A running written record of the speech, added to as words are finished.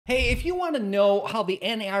Hey, if you want to know how the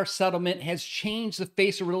NAR settlement has changed the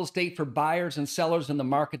face of real estate for buyers and sellers in the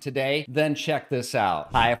market today, then check this out.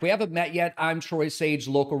 Hi, if we haven't met yet, I'm Troy Sage,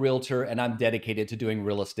 local realtor, and I'm dedicated to doing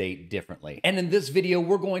real estate differently. And in this video,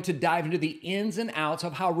 we're going to dive into the ins and outs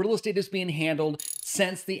of how real estate is being handled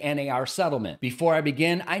since the NAR settlement. Before I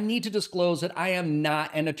begin, I need to disclose that I am not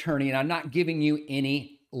an attorney and I'm not giving you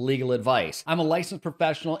any legal advice. I'm a licensed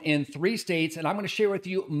professional in 3 states, and I'm going to share with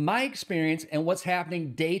you my experience and what's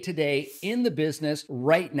happening day to day in the business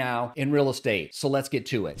right now in real estate. So let's get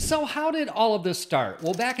to it. So how did all of this start?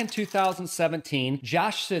 Well, back in 2017,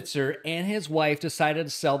 Josh Sitzer and his wife decided to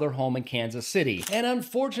sell their home in Kansas City. And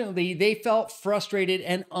unfortunately, they felt frustrated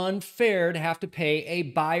and unfair to have to pay a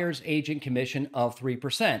buyer's agent commission of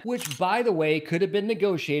 3%, which, by the way, could have been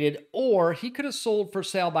negotiated, or he could have sold for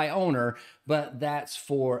sale by owner, but that's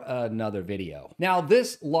for another video. Now,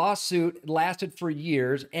 this lawsuit lasted for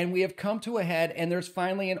years, and we have come to a head, and there's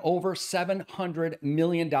finally an over $700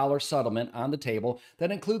 million settlement on the table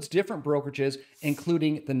that includes different brokerages,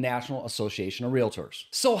 including the National Association of Realtors.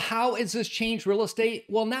 So how has this changed real estate?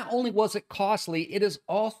 Well, not only was it costly, it has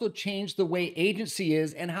also changed the way agency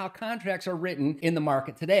is and how contracts are written in the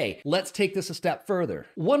market today. Let's take this a step further.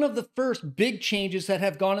 One of the first big changes that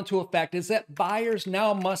have gone into effect is that buyers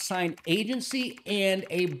now must sign agency and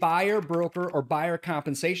a buyer broker or buyer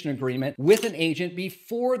compensation agreement with an agent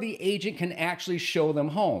before the agent can actually show them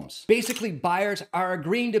homes. Basically, buyers are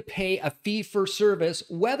agreeing to pay a fee for service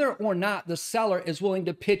whether or not the seller is willing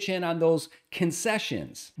to pitch in on those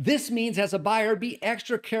concessions. This means, as a buyer, be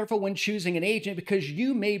extra careful when choosing an agent because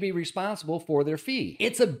you may be responsible for their fee.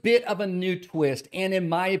 It's a bit of a new twist, and in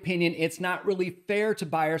my opinion, it's not really fair to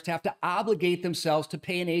buyers to have to obligate themselves to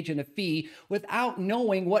pay an agent a fee without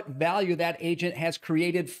knowing what value that agent has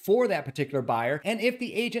created for that particular buyer, and if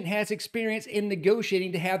the agent has experience in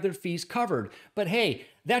negotiating to have their fees covered. But hey,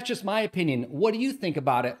 that's just my opinion. What do you think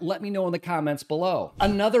about it? Let me know in the comments below.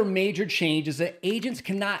 Another major change is that agents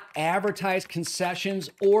cannot advertise concessions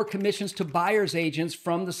or commissions to buyer's agents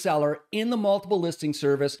from the seller in the multiple listing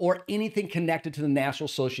service or anything connected to the National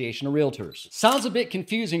Association of Realtors. Sounds a bit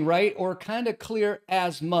confusing, right? Or kind of clear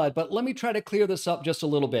as mud, but let me try to clear this up just a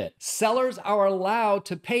little bit. Sellers are allowed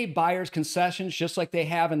to pay buyers concessions just like they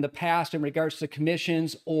have in the past in regards to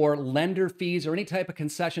commissions or lender fees or any type of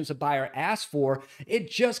concessions a buyer asks for.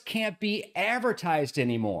 It just can't be advertised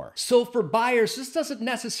anymore. So for buyers, this doesn't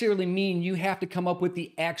necessarily mean you have to come up with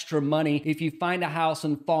the extra money if you find a house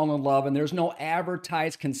and fall in love and there's no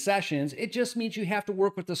advertised concessions. It just means you have to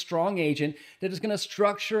work with a strong agent that is going to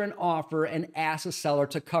structure an offer and ask the seller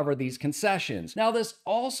to cover these concessions. Now, this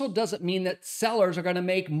also doesn't mean that sellers are going to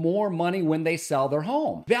make more money when they sell their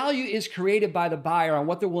home. Value is created by the buyer on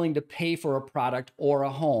what they're willing to pay for a product or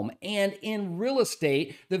a home. And in real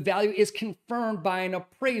estate, the value is confirmed by an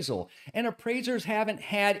appraisal, and appraisers haven't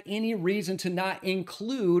had any reason to not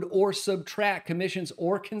include or subtract commissions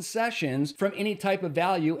or concessions from any type of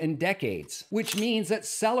value in decades, which means that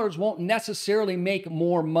sellers won't necessarily make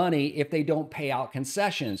more money if they don't pay out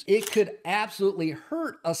concessions. It could absolutely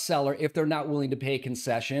hurt a seller if they're not willing to pay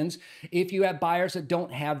concessions if you have buyers that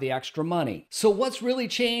don't have the extra money. So what's really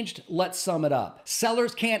changed? Let's sum it up.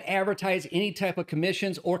 Sellers can't advertise any type of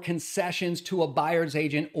commissions or concessions to a buyer's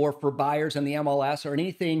agent or for buyers in the MLS or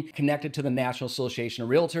anything connected to the National Association of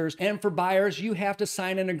Realtors. And for buyers, you have to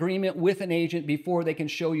sign an agreement with an agent before they can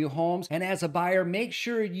show you homes. And as a buyer, make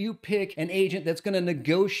sure you pick an agent that's going to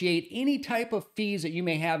negotiate any type of fees that you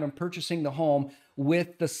may have in purchasing the home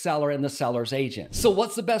with the seller and the seller's agent. So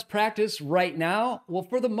what's the best practice right now? Well,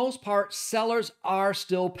 for the most part, sellers are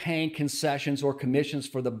still paying concessions or commissions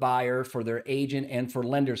for the buyer, for their agent, and for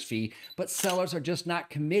lender's fee, but sellers are just not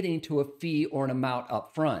committing to a fee or an amount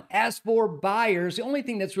up front. As for buyers, the only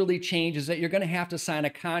thing that's really changed is that you're going to have to sign a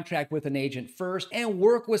contract with an agent first and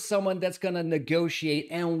work with someone that's going to negotiate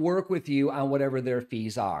and work with you on whatever their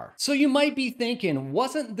fees are. So you might be thinking,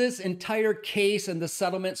 wasn't this entire case and the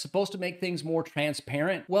settlement supposed to make things more transparent?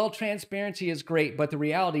 Well, transparency is great, but the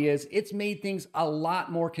reality is it's made things a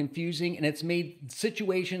lot more confusing and it's made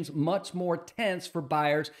situations much more tense for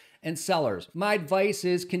buyers and sellers. My advice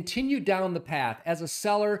is continue down the path. As a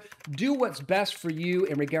seller, do what's best for you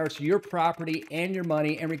in regards to your property and your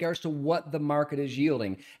money in regards to what the market is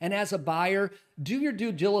yielding. And as a buyer, do your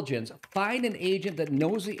due diligence. Find an agent that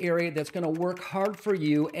knows the area, that's going to work hard for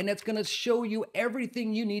you, and it's going to show you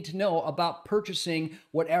everything you need to know about purchasing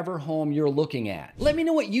whatever home you're looking at. Let me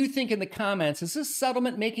know what you think in the comments. Is this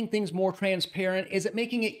settlement making things more transparent? Is it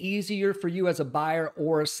making it easier for you as a buyer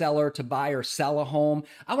or a seller to buy or sell a home?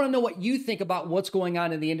 I want to know what you think about what's going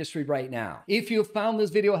on in the industry right now. If you have found this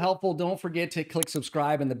video helpful, don't forget to click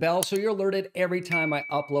subscribe and the bell so you're alerted every time I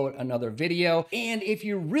upload another video. And if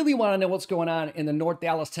you really want to know what's going on in the North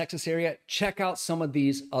Dallas, Texas area, check out some of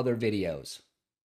these other videos.